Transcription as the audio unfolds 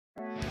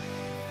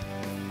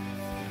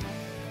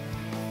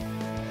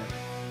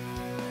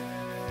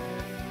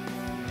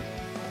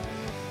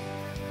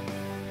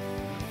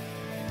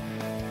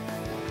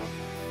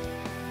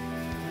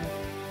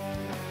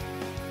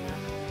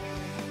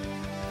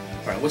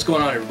Alright, what's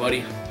going on,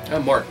 everybody?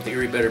 I'm Mark with the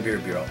Erie Better Beer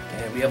Bureau,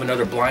 and we have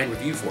another blind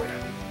review for you.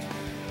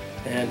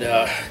 And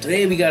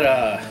today we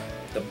got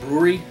the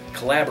Bruery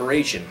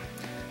collaboration,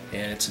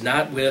 and it's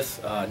not with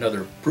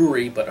another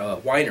brewery, but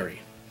a winery.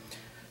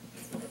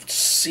 Let's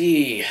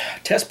see,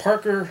 Fess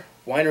Parker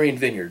Winery and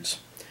Vineyards,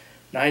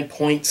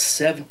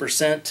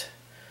 9.7%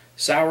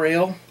 sour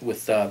ale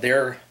with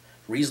their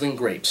Riesling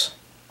grapes,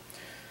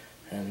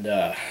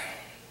 and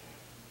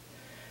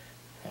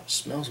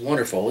smells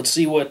wonderful. Let's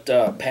see what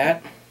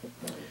Pat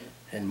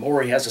and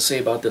Maury has to say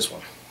about this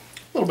one.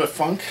 A little bit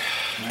funk.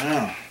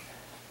 Yeah.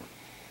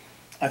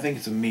 I think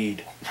it's a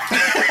mead.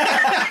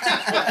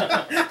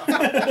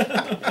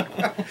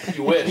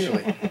 You wish.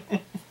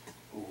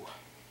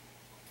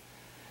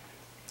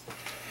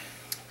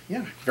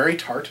 Yeah, very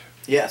tart.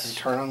 Yes.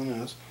 Tart on the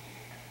nose.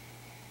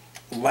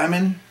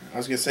 Lemon. I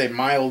was gonna say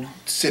mild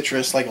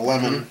citrus, like a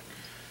lemon.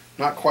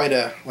 Mm-hmm. Not quite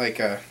like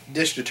a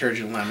dish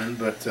detergent lemon,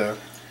 but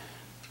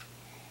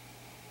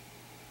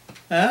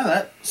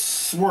That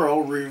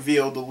swirl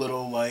revealed a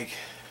little, like,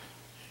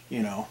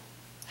 you know,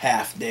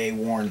 half-day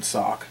worn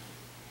sock.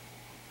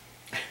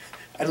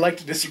 I'd like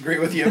to disagree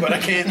with you, but I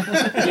can't.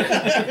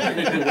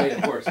 In a good way,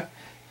 of course.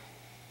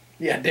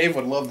 Yeah, Dave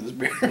would love this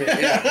beer.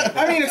 Yeah.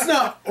 I mean, it's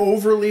not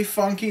overly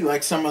funky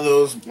like some of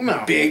those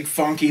No. big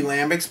funky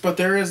lambics, but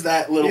there is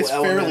that little It's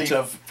element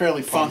of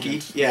fairly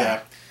funky,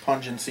 pungent.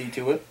 pungency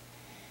to it.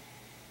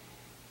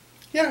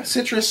 Yeah,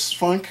 citrus,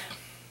 funk.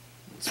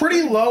 It's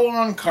pretty low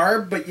on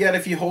carb, but yet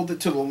if you hold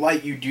it to the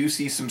light, you do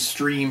see some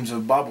streams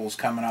of bubbles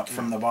coming up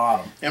from the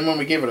bottom. And when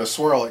we gave it a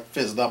swirl, it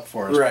fizzed up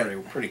for us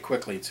Right. pretty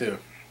quickly, too.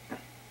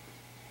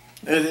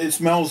 It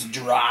smells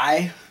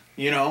dry,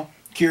 you know.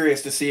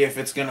 Curious to see if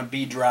it's going to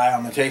be dry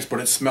on the taste, but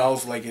it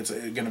smells like it's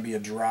going to be a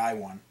dry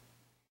one.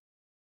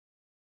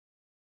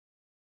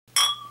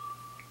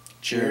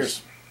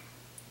 Cheers.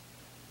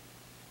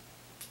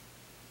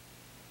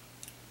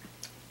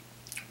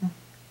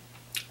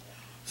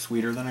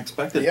 Sweeter than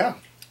expected. Yeah.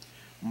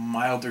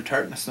 Milder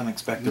tartness than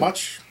expected.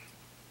 Much.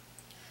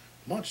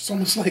 It's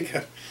almost like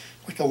a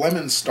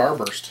lemon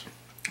starburst.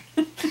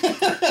 It's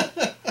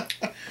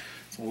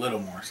a little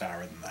more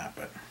sour than that,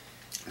 but...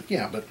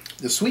 Yeah, but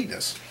the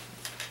sweetness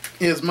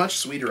is much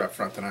sweeter up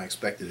front than I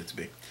expected it to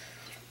be.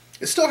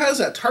 It still has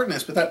that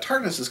tartness, but that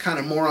tartness is kind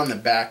of more on the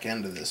back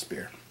end of this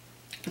beer.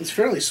 It's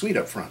fairly sweet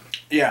up front.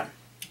 Yeah.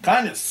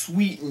 Kind of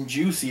sweet and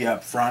juicy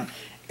up front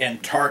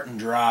and tart and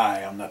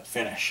dry on the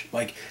finish.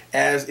 Like,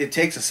 as it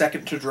takes a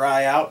second to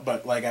dry out,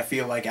 but like I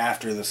feel like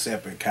after the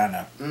sip it kind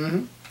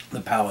of... the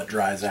palate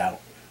dries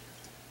out.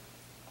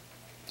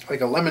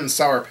 Like a lemon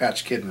Sour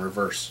Patch Kid in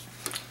reverse.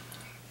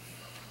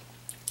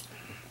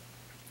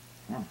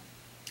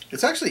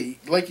 It's actually,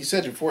 like you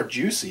said before,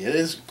 juicy. It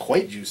is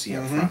quite juicy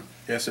up front.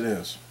 Yes, it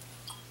is.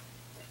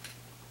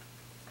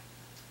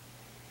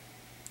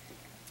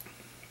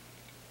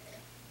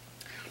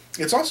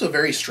 It's also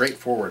very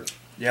straightforward.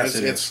 Yes,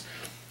 it is.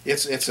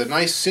 It's a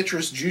nice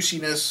citrus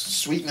juiciness,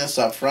 sweetness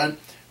up front.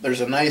 There's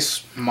a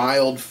nice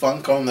mild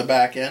funk on the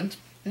back end.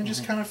 And it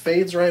just kind of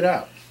fades right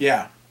out.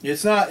 Yeah.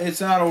 It's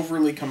not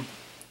overly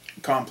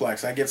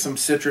complex. I get some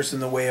citrus in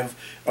the way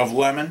of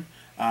lemon.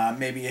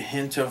 Maybe a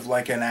hint of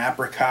like an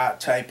apricot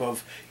type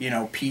of, you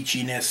know,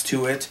 peachiness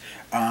to it.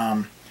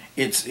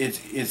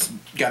 It's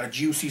got a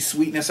juicy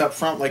sweetness up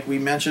front, like we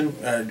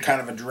mentioned, kind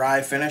of a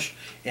dry finish,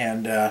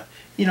 and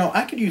you know,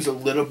 I could use a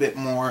little bit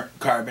more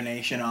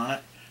carbonation on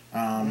it,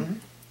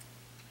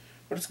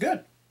 but it's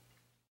good.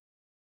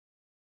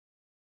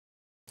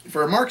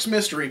 For a Mark's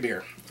Mystery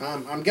Beer,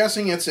 I'm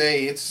guessing it's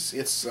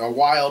a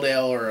wild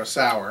ale or a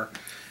sour,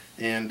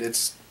 and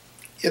it's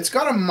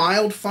got a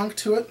mild funk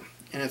to it.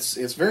 And it's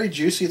very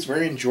juicy, it's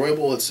very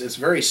enjoyable, it's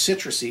very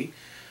citrusy,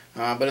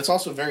 but it's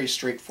also very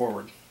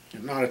straightforward.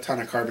 Not a ton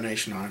of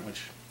carbonation on it,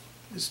 which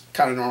is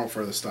kind of normal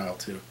for the style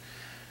too.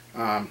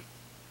 I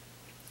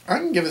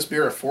can give this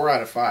beer a 4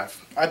 out of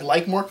 5. I'd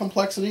like more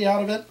complexity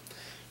out of it,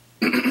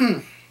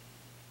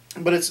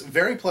 but it's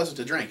very pleasant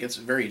to drink. It's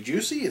very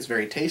juicy, it's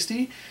very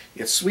tasty,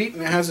 it's sweet,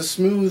 and it has a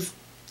smooth,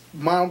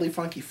 mildly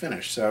funky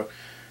finish. So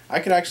I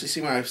could actually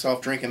see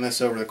myself drinking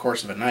this over the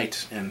course of a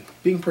night and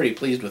being pretty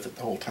pleased with it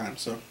the whole time.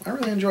 So I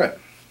really enjoy it.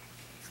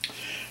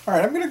 All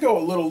right, I'm going to go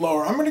a little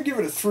lower. I'm going to give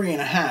it a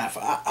 3.5.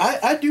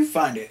 I do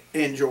find it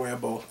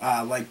enjoyable,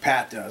 like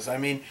Pat does. I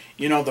mean,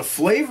 you know, the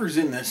flavors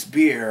in this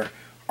beer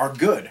are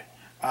good.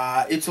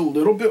 It's a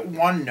little bit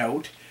one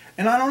note,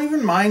 and I don't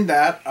even mind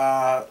that.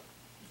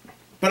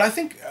 But I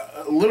think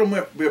a little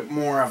bit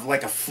more of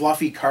like a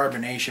fluffy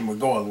carbonation would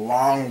go a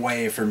long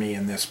way for me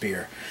in this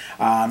beer.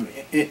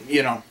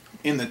 You know,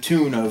 in the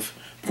tune of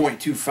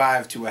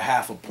 0.25 to a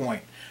half a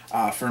point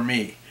for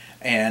me.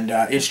 And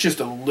it's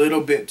just a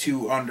little bit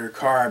too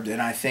undercarbed,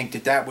 and I think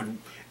that would...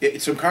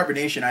 some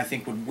carbonation, I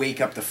think, would wake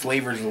up the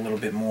flavors a little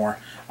bit more.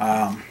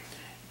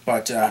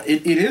 But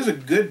it is a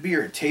good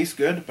beer. It tastes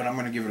good, but I'm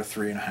going to give it a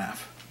 3.5.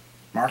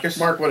 Marcus?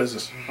 Mark, what is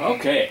this?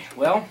 Okay,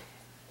 well,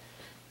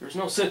 there's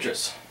no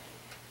citrus.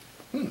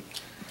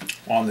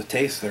 On the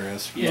taste there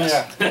is.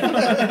 Yes.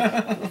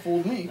 Yeah.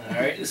 Fooled me. All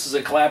right, this is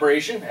a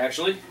collaboration,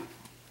 actually.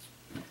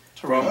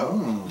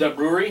 from the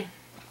brewery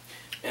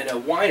and a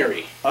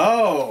winery.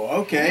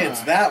 Oh, okay,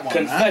 it's that one.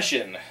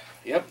 Confession.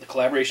 Yep, the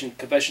collaboration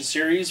Confession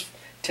series.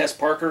 Fess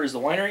Parker is the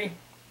winery.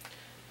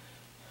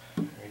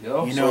 There you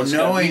go. You So know, it's got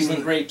knowing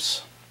Riesling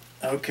grapes.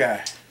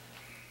 Okay.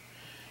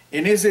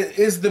 And is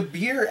the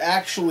beer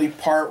actually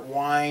part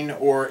wine,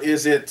 or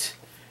is it,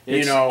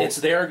 it's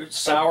their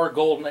sour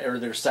golden or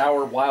their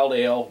sour wild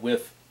ale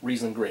with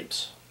Riesling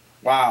grapes.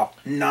 Wow,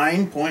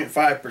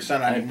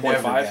 9.5%. I never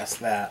 9.5? guessed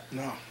that.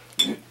 No.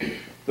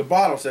 The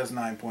bottle says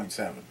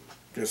 9.7.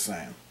 Just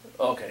saying.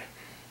 Okay.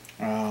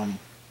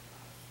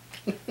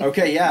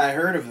 Okay, yeah, I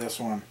heard of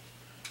this one.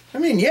 I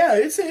mean, yeah,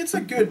 it's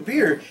a good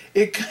beer.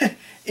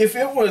 If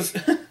it was,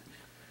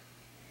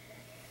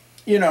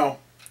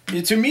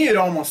 to me it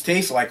almost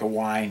tastes like a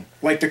wine.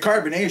 Like the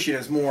carbonation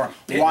is more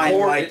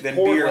wine-like than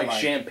beer-like.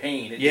 Like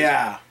champagne.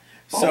 Yeah.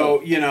 So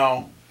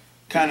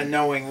kind of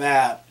knowing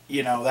that,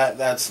 it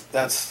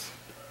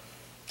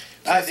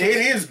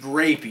is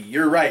grapey.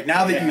 You're right.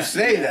 Now that you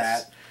say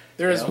that,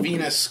 there is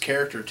Venus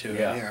character to it.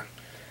 Yeah.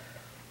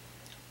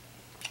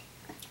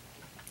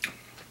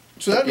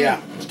 So that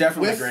it's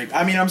definitely grape.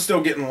 I mean, I'm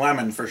still getting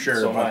lemon for sure.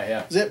 So but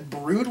is it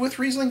brewed with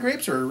Riesling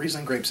grapes or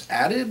Riesling grapes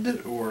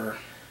added or?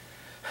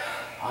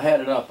 I had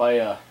it up.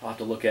 I'll have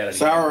to look at it.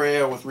 Sour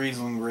ale with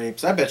Riesling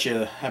grapes. I bet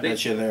you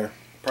there.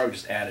 Probably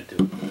just added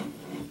to it.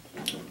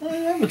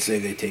 I would say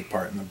they take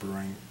part in the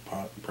brewing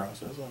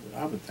process.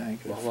 I would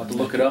think. Well, we'll have to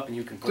look it up, and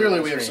you can. Clearly,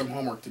 we have some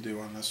homework to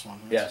do on this one.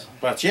 Yes.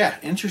 But yeah,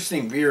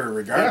 interesting beer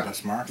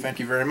regardless, Mark. Thank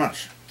you very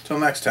much. Till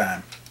next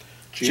time.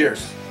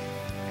 Cheers.